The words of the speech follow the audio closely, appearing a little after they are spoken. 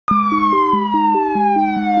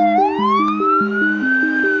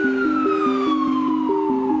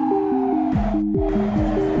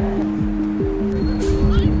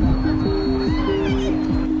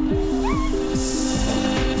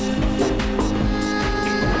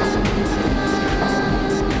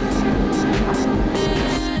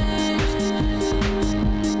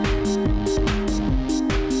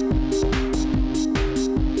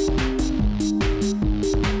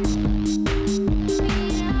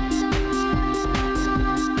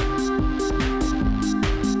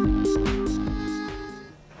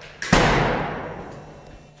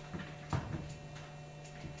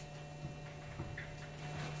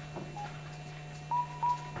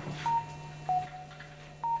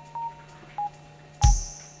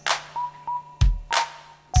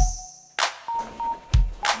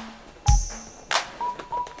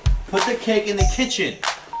Put the cake in the kitchen.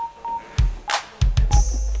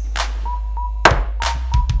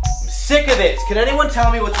 I'm sick of this. Can anyone tell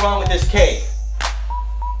me what's wrong with this cake?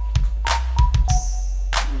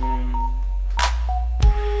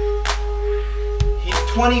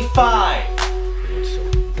 He's 25. It's so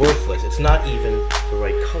worthless. It's not even the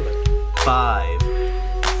right color. 5.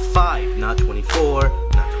 5, not 24,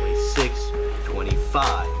 not 26,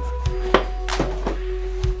 25.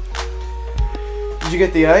 Did you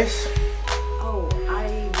get the ice? Oh,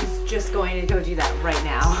 I was just going to go do that right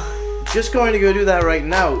now. Just going to go do that right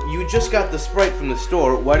now? You just got the Sprite from the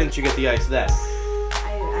store. Why didn't you get the ice then?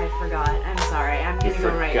 I forgot. I'm sorry. I'm gonna go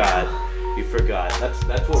right now. You forgot.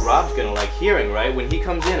 That's what Rob's gonna like hearing, right? When he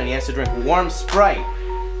comes in and he has to drink warm Sprite.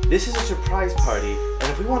 This is a surprise party, and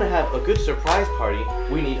if we want to have a good surprise party,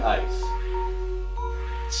 we need ice.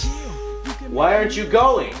 Why aren't you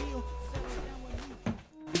going?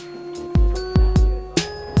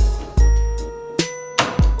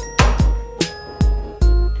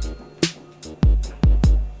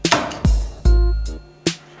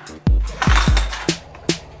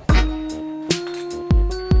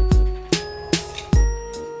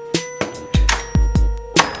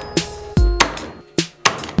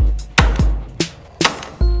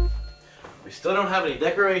 Still don't have any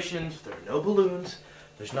decorations, there are no balloons,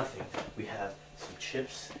 there's nothing. We have some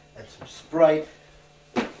chips and some Sprite.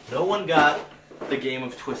 No one got the game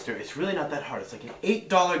of Twister. It's really not that hard. It's like an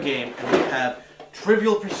 $8 game, and we have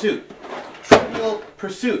Trivial Pursuit. Trivial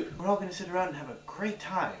Pursuit. We're all going to sit around and have a great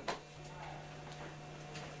time.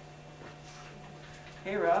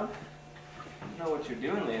 Hey Rob, I don't know what you're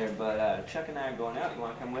doing later, but Chuck and I are going out. You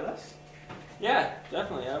want to come with us? Yeah,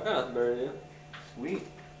 definitely. I've got nothing better to do. Sweet.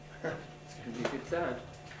 It's going to be a good time.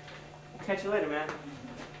 We'll catch you later, man.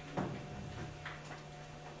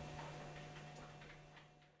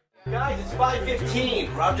 Guys, it's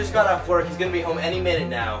 5:15. Rob just got off work. He's going to be home any minute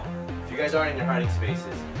now. If you guys aren't in your hiding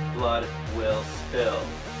spaces, blood will spill.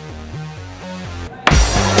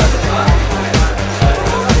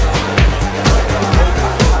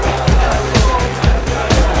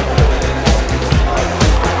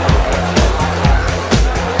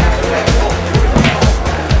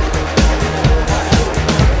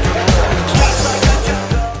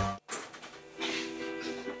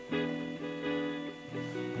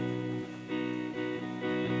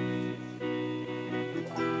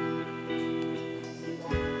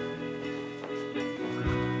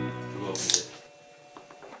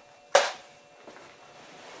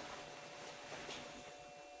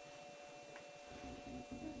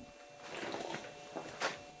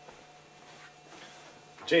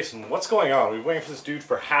 Jason, what's going on? We've been waiting for this dude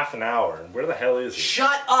for half an hour, and where the hell is he?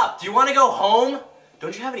 Shut up! Do you want to go home?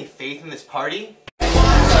 Don't you have any faith in this party?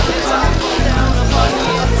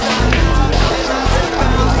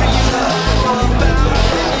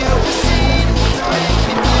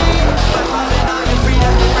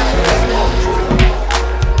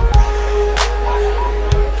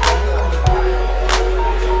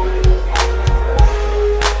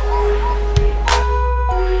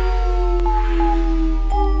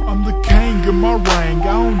 My ring, I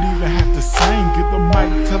don't even have to sing. Get the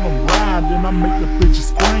mic, tell them ride, then I make the bitches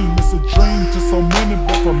scream. It's a dream to so many,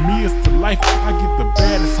 but for me it's to life. I get the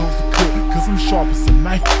baddest hoes to cook, cause I'm sharp as a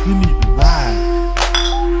knife. You need to ride.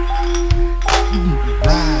 You need to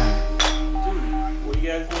ride. Dude, what are you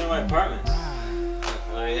guys doing in my apartment?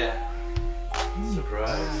 Oh yeah.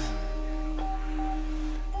 Surprise.